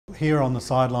here on the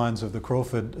sidelines of the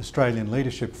Crawford Australian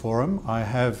Leadership Forum, I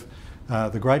have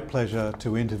the great pleasure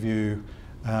to interview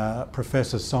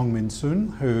Professor Song Min Soon,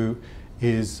 who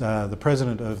is the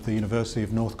President of the University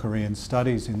of North Korean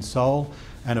Studies in Seoul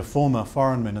and a former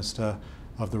Foreign Minister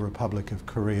of the Republic of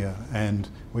Korea. And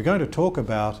we're going to talk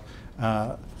about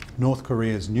North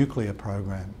Korea's nuclear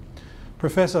program.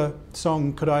 Professor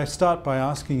Song, could I start by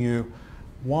asking you,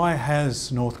 why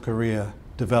has North Korea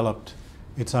developed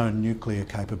its own nuclear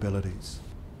capabilities?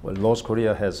 Well, North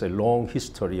Korea has a long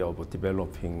history of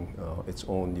developing its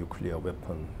own nuclear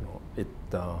weapon. It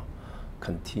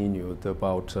continued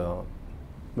about,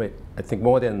 I think,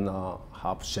 more than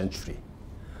half century.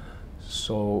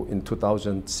 So in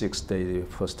 2006, they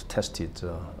first tested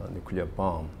a nuclear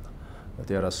bomb.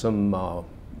 There are some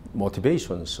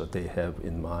motivations they have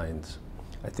in mind.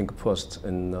 I think first,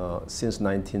 since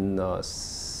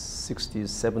 1960s,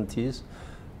 70s,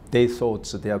 they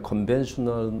thought their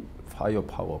conventional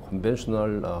firepower,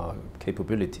 conventional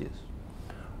capabilities,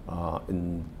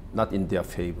 not in their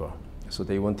favor. So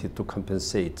they wanted to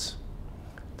compensate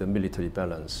the military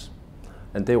balance.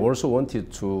 And they also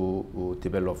wanted to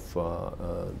develop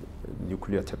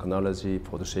nuclear technology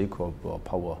for the sake of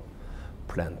power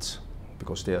plants,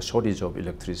 because there are shortage of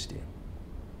electricity.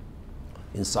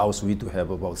 In South, we do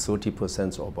have about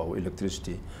 30% of our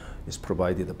electricity is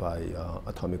provided by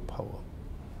atomic power.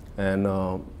 And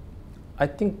I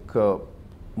think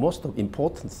most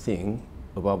important thing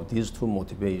about these two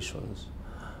motivations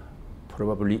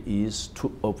probably is to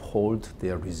uphold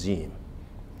their regime.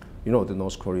 You know, the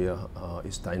North Korea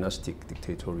is dynastic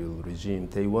dictatorial regime.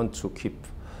 They want to keep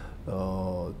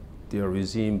their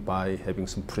regime by having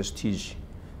some prestige,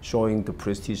 showing the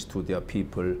prestige to their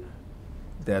people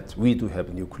that we do have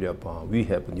a nuclear bomb, we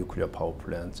have a nuclear power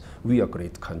plants, we are a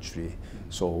great country,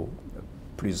 so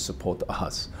please support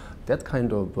us. That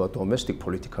kind of domestic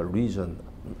political reason,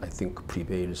 I think,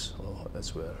 prevails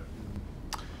as well.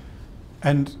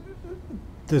 And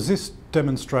does this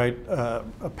demonstrate a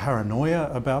paranoia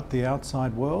about the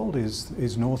outside world?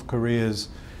 Is North Korea's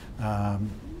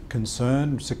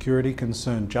concern, security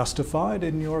concern, justified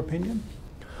in your opinion?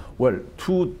 Well,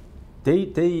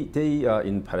 they are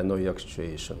in paranoiac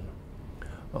situation,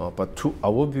 but to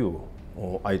our view,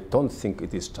 I don't think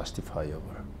it is justifiable.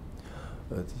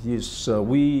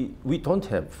 We don't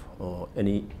have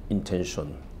any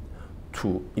intention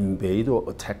to invade or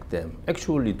attack them.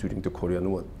 Actually, during the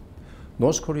Korean War,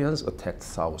 North Koreans attacked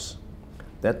South.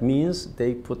 That means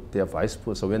they put their vice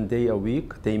versa. When they are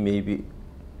weak, they may be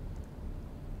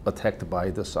attacked by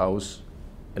the South,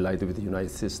 allied with the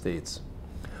United States.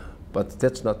 But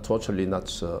that's not totally not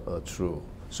true.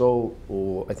 So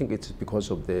I think it's because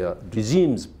of their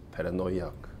regime's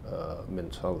paranoiac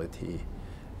mentality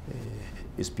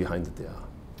is behind there.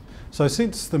 So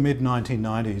since the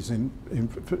mid-1990s, in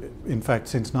fact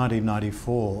since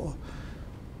 1994,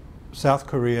 South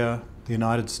Korea, the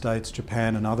United States,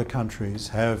 Japan and other countries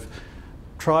have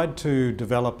tried to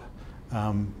develop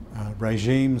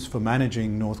regimes for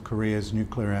managing North Korea's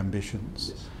nuclear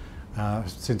ambitions. Yes.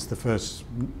 Since the first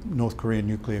North Korean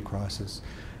nuclear crisis.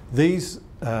 These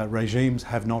regimes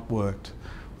have not worked.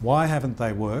 Why haven't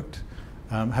they worked?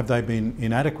 Have they been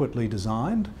inadequately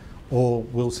designed, or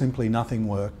will simply nothing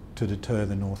work to deter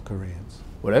the North Koreans?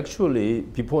 Well, actually,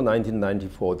 before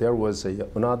 1994, there was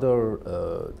another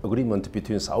agreement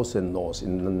between South and North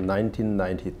in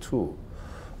 1992.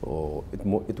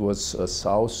 It was a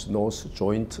South-North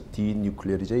Joint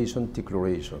Denuclearization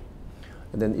Declaration.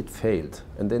 And then it failed.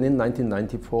 And then in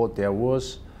 1994, there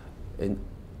was an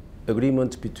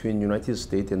agreement between United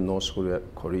States and North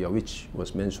Korea, which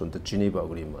was mentioned, the Geneva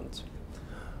Agreement.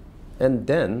 And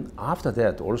then after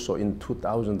that, also in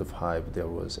 2005, there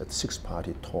was a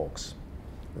six-party talks.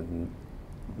 And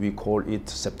we call it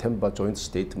September Joint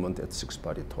Statement at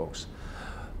Six-Party Talks.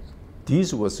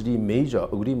 These were three major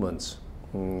agreements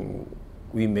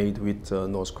we made with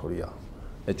North Korea.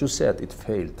 As you said, it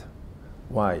failed.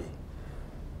 Why?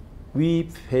 We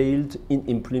failed in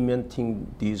implementing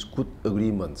these good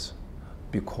agreements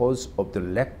because of the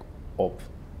lack of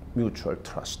mutual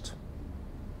trust.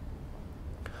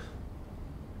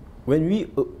 When we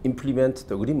implement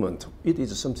the agreement, it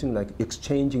is something like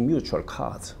exchanging mutual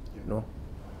cards. You know,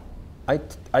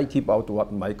 I give out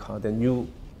my card and you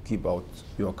give out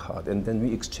your card, and then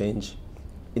we exchange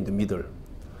in the middle.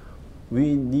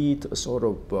 We need a sort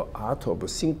of art of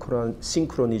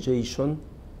synchronization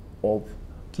of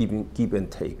give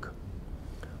and take.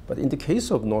 But in the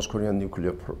case of North Korean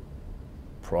nuclear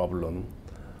problem,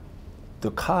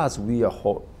 the cards we are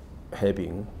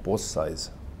having, both sides,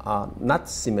 are not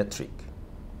symmetric.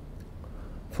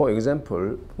 For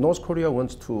example, North Korea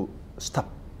wants to stop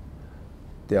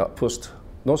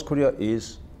North Korea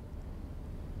is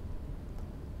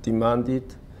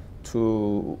demanded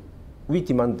we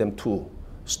demand them to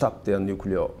stop their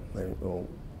nuclear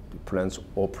plants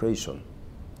operation,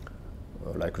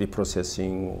 like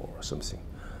reprocessing or something.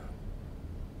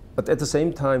 But at the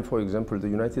same time, for example, the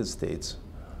United States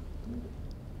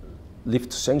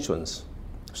lift sanctions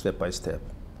step by step,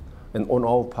 and on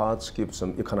all parts give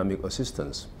some economic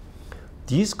assistance.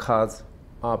 These cards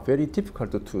are very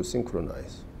difficult to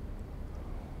synchronize.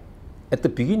 At the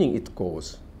beginning it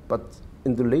goes, but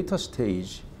in the later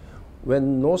stage,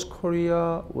 when North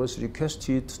Korea was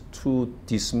requested to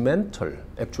dismantle,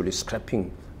 actually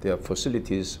scrapping their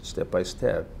facilities step by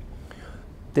step,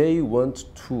 they want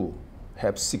to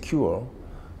have secure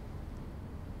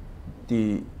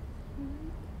the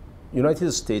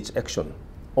United States action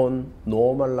on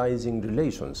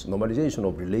normalization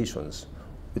of relations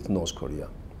with North Korea.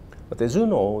 But as you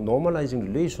know, normalizing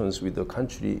relations with the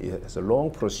country is a long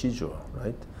procedure,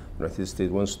 right? United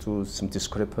States wants to some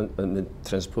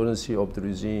transparency of the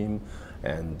regime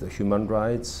and the human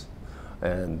rights,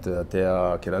 and they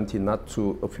are guaranteed not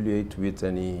to affiliate with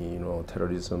any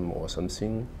terrorism or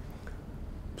something.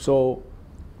 So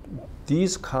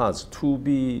these cards to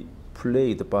be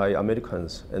played by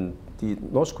Americans and the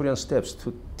North Korean steps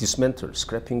to dismantle,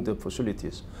 scrapping the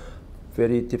facilities,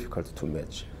 very difficult to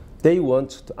match. They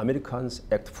want the Americans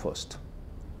act first.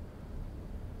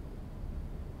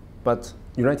 But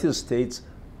United States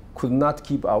could not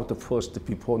keep out the first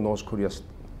before North Korea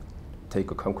take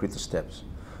concrete steps.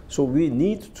 So we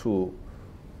need to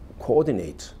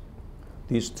coordinate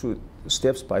these two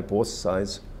steps by both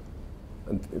sides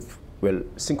and well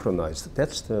synchronized.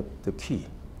 That's the key.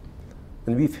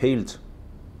 And we failed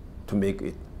to make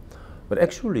it. But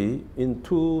actually in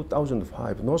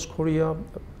 2005, North Korea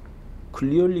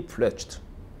clearly pledged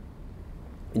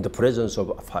in the presence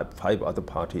of five other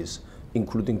parties,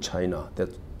 including China, that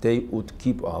they would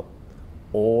give up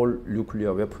all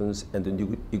nuclear weapons and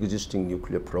the existing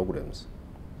nuclear programs.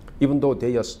 Even though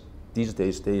these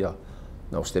days they are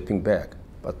now stepping back,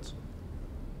 but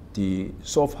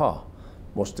so far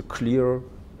most clear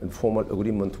and formal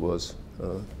agreement was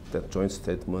that joint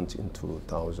statement in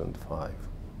 2005.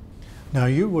 Now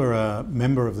you were a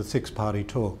member of the six-party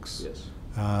talks. Yes.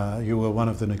 You were one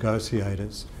of the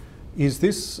negotiators. Is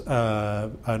this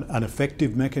an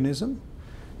effective mechanism?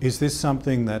 Is this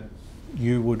something that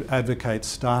you would advocate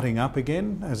starting up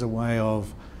again as a way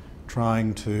of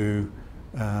trying to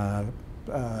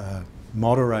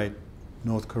moderate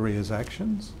North Korea's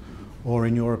actions? Or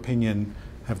in your opinion,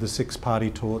 have the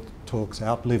six-party talks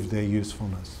outlived their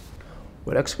usefulness?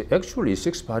 Well, actually,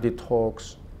 six-party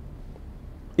talks,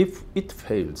 if it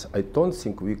fails, I don't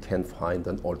think we can find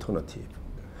an alternative.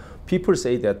 People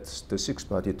say that the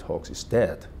six-party talks is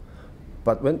dead,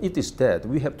 but when it is dead,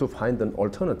 we have to find an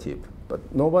alternative.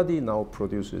 But nobody now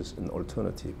produces an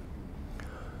alternative.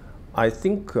 I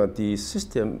think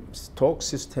the talk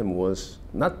system was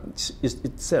not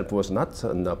itself was not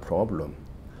a problem.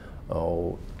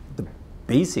 The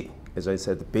basic, as I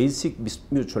said, the basic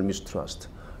mutual mistrust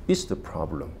is the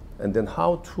problem, and then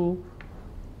how to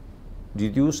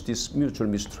reduce this mutual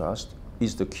mistrust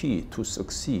is the key to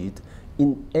succeed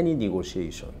in any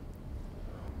negotiation.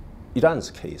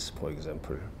 Iran's case, for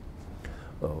example,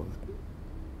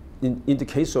 in the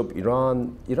case of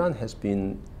Iran, Iran has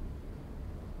been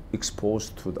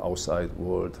exposed to the outside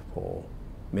world for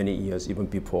many years, even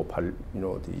before the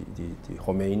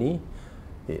Khomeini,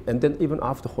 and then even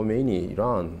after Khomeini,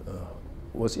 Iran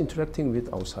was interacting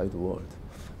with outside world.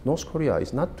 North Korea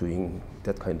is not doing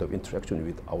that kind of interaction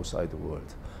with outside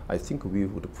world. I think we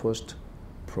would first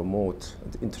promote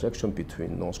the interaction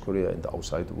between North Korea and the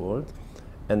outside world,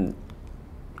 and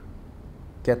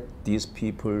get these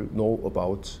people know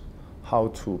about how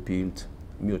to build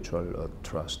mutual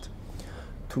trust.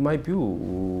 To my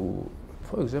view,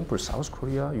 for example, South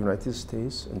Korea, United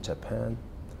States, and Japan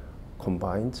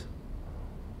combined,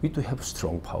 we do have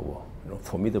strong power,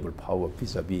 formidable power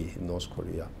vis-a-vis North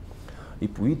Korea.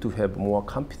 If we do have more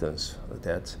confidence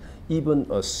that even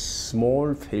a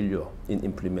small failure in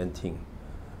implementing,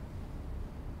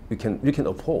 we can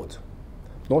afford.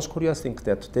 North Korea think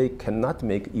that they cannot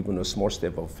make even a small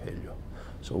step of failure.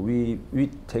 So we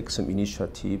take some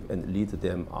initiative and lead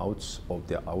them out of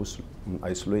their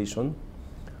isolation.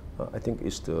 I think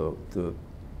is the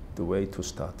way to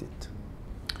start it.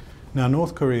 Now,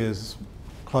 North Korea's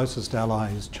closest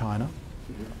ally is China.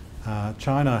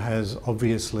 China has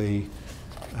obviously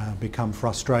become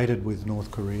frustrated with North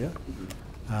Korea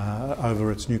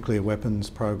over its nuclear weapons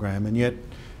program, and yet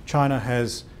China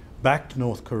has backed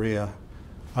North Korea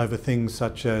over things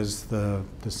such as the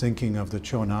sinking of the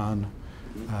Cheonan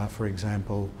for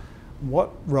example.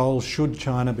 What role should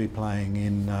China be playing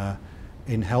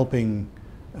in helping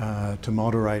to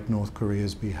moderate North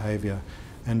Korea's behaviour?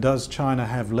 And does China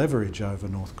have leverage over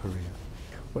North Korea?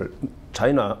 Well,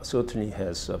 China certainly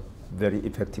has a very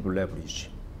effective leverage.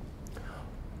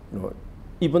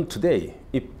 Even today,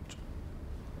 if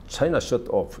China shut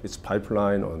off its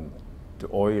pipeline on the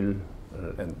oil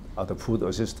and other food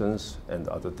assistance and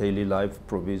other daily life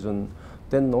provision,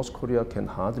 then North Korea can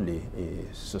hardly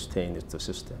sustain its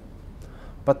system.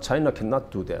 But China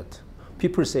cannot do that.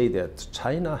 People say that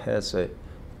China has a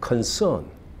concern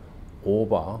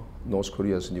over North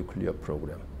Korea's nuclear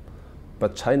program.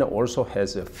 But China also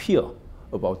has a fear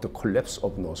about the collapse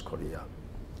of North Korea.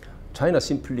 China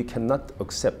simply cannot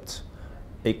accept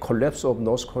a collapse of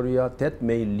North Korea that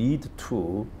may lead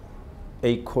to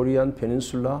a Korean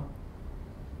peninsula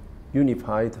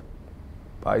unified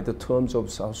by the terms of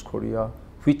South Korea,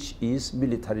 which is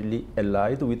militarily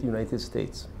allied with the United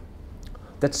States.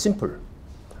 That's simple.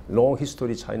 Long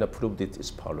history, China proved its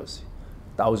policy.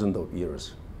 Thousands of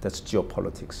years. That's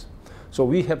geopolitics. So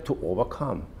we have to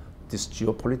overcome these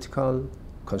geopolitical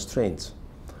constraints.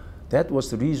 That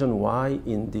was the reason why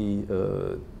in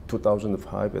the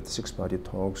 2005 at the Six-Party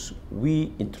Talks,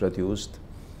 we introduced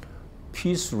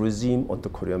peace regime on the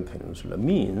Korean Peninsula.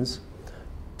 Means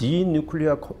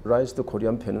denuclearize the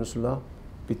Korean Peninsula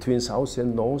between South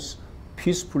and North,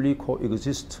 peacefully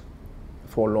coexist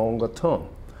for longer term.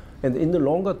 And in the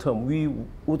longer term, we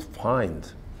would find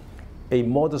a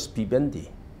modus vivendi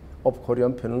of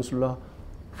Korean Peninsula,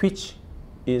 which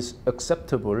is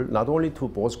acceptable not only to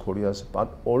both Koreas,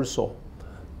 but also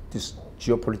this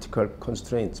geopolitical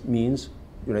constraints means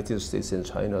United States and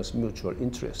China's mutual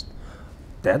interest.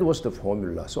 That was the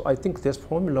formula. So I think this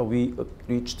formula we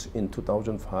reached in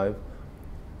 2005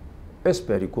 is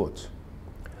very good.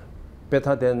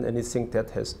 Better than anything that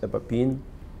has ever been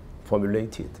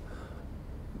formulated.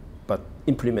 But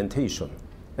implementation.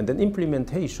 And then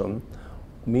implementation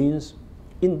means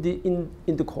in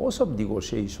the course of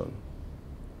negotiation,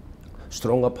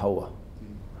 stronger power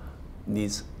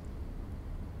needs.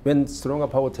 When stronger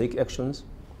power take actions,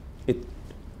 it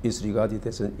is regarded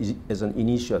as an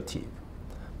initiative.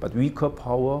 But weaker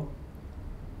power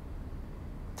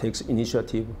takes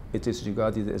initiative, it is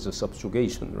regarded as a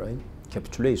subjugation, right?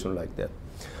 Capitulation like that.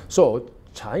 So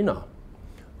China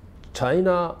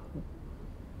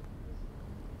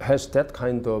has that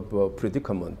kind of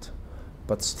predicament.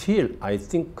 But still, I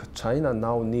think China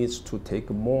now needs to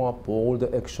take more bold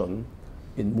action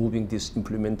in moving this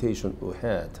implementation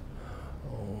ahead.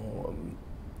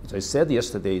 As I said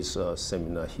yesterday's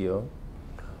seminar here,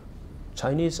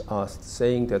 Chinese are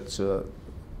saying that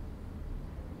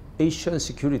Asian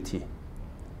security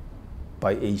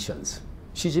by Asians.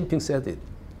 Xi Jinping said it.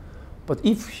 But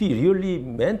if he really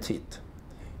meant it,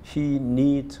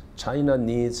 China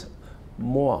needs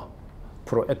more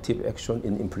proactive action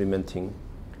in implementing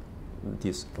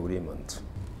this agreement.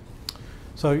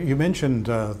 So you mentioned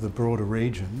the broader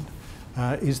region.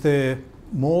 Is there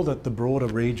more that the broader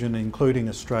region, including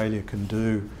Australia, can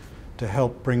do to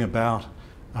help bring about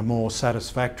a more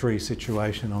satisfactory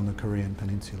situation on the Korean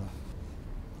Peninsula?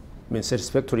 I mean,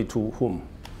 satisfactory to whom?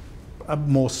 A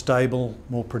more stable,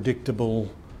 more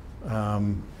predictable,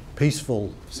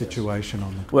 peaceful situation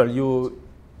on the. Well,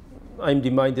 I'm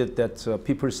reminded that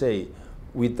people say,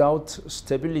 without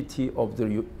stability of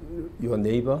your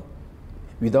neighbor,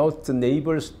 without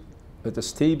the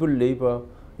stable neighbor,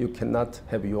 you cannot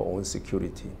have your own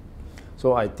security.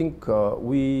 So I think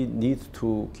we need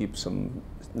to give some,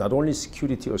 not only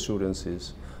security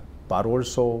assurances, but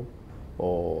also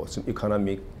some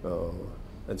economic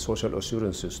and social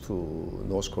assurances to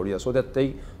North Korea so that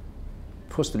they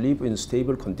first live in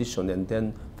stable condition and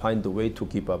then find a way to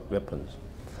give up weapons.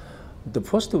 The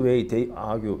first way they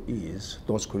argue is,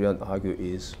 North Koreans argue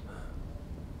is,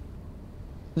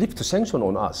 lift sanction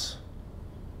on us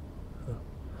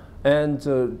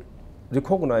and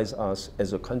recognize us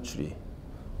as a country,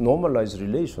 normalize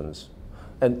relations,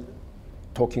 and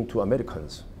talking to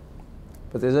Americans.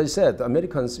 But as I said,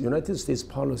 United States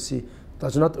policy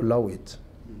does not allow it.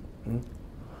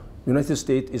 United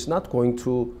States is not going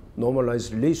to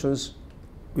normalize relations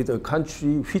with a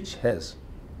country which has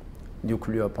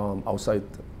nuclear bomb outside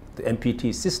the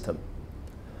NPT system.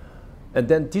 And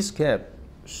then this gap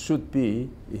should be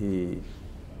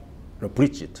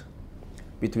bridged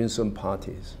between some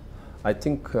parties. I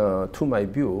think, to my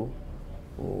view,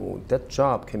 that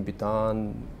job can be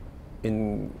done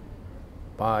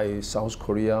by South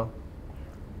Korea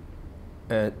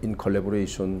and in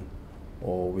collaboration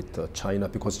with China,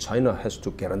 because China has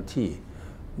to guarantee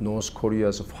North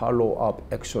Korea's follow-up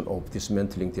action of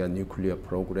dismantling their nuclear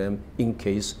program in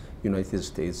case United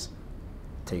States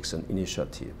takes an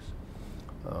initiative.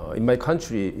 In my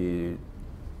country,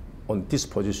 on this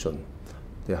position,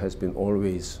 there has been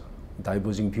always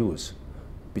diverging views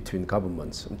between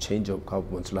governments and change of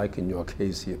governments, like in your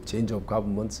case here, change of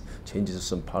governments changes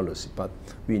some policy, but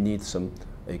we need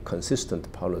a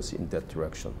consistent policy in that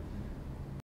direction.